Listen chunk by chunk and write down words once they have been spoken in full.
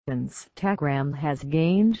Instagram has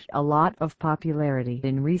gained a lot of popularity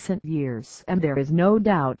in recent years, and there is no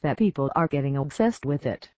doubt that people are getting obsessed with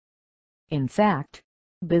it. In fact,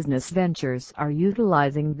 business ventures are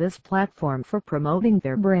utilizing this platform for promoting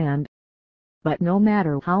their brand. But no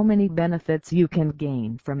matter how many benefits you can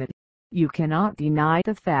gain from it, you cannot deny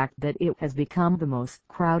the fact that it has become the most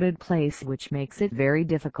crowded place, which makes it very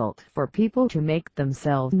difficult for people to make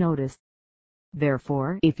themselves noticed.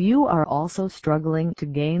 Therefore, if you are also struggling to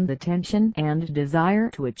gain the attention and desire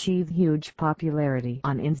to achieve huge popularity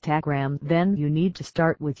on Instagram, then you need to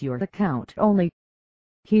start with your account only.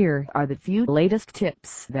 Here are the few latest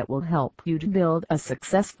tips that will help you to build a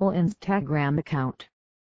successful Instagram account.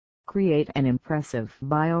 Create an impressive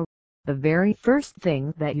bio. The very first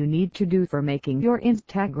thing that you need to do for making your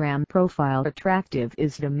Instagram profile attractive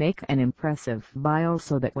is to make an impressive bio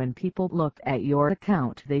so that when people look at your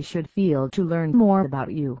account they should feel to learn more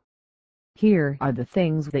about you. Here are the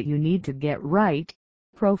things that you need to get right.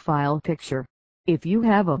 Profile picture. If you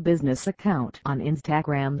have a business account on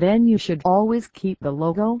Instagram, then you should always keep the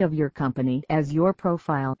logo of your company as your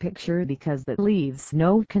profile picture, because that leaves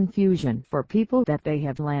no confusion for people that they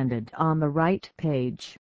have landed on the right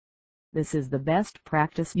page. This is the best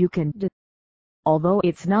practice you can do, although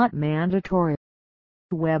it's not mandatory.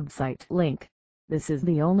 Website link. This is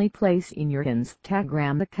the only place in your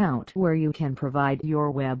Instagram account where you can provide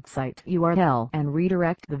your website URL and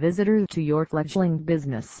redirect the visitor to your fledgling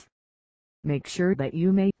business. Make sure that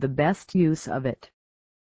you make the best use of it.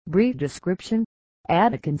 Brief description.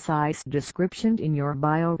 Add a concise description in your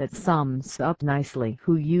bio that sums up nicely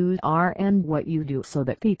who you are and what you do so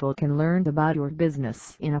that people can learn about your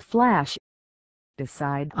business in a flash.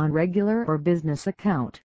 Decide on regular or business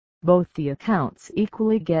account. Both the accounts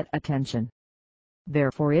equally get attention.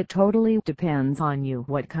 Therefore it totally depends on you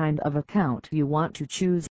what kind of account you want to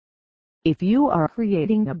choose. If you are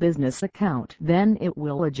creating a business account, then it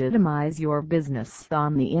will legitimize your business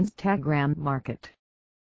on the Instagram market.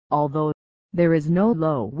 Although, there is no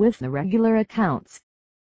low with the regular accounts.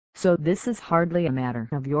 So this is hardly a matter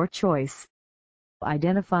of your choice.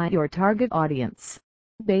 Identify your target audience.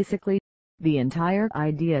 Basically, the entire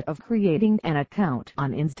idea of creating an account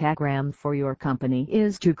on Instagram for your company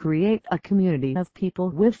is to create a community of people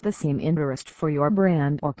with the same interest for your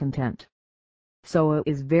brand or content. So it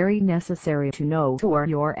is very necessary to know who are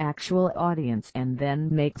your actual audience and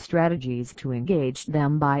then make strategies to engage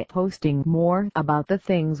them by posting more about the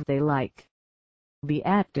things they like. Be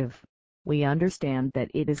active. We understand that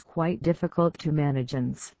it is quite difficult to manage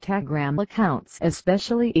Instagram accounts,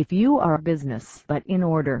 especially if you are a business, but in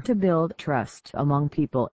order to build trust among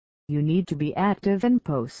people, you need to be active and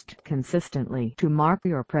post consistently to mark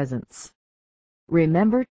your presence.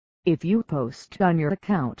 Remember, if you post on your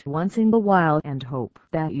account once in a while and hope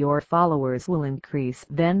that your followers will increase,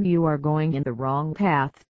 then you are going in the wrong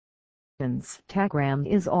path. Instagram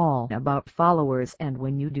is all about followers, and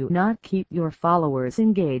when you do not keep your followers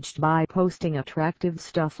engaged by posting attractive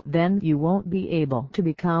stuff, then you won't be able to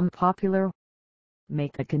become popular.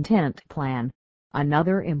 Make a content plan.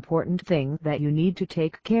 Another important thing that you need to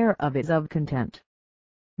take care of is of content.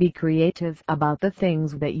 Be creative about the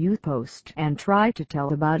things that you post and try to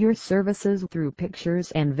tell about your services through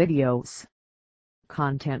pictures and videos.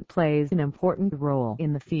 Content plays an important role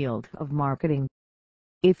in the field of marketing.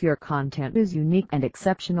 If your content is unique and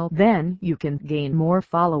exceptional, then you can gain more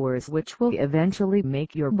followers, which will eventually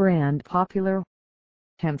make your brand popular.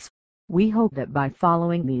 Hence, we hope that by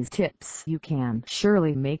following these tips you can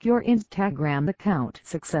surely make your Instagram account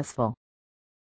successful.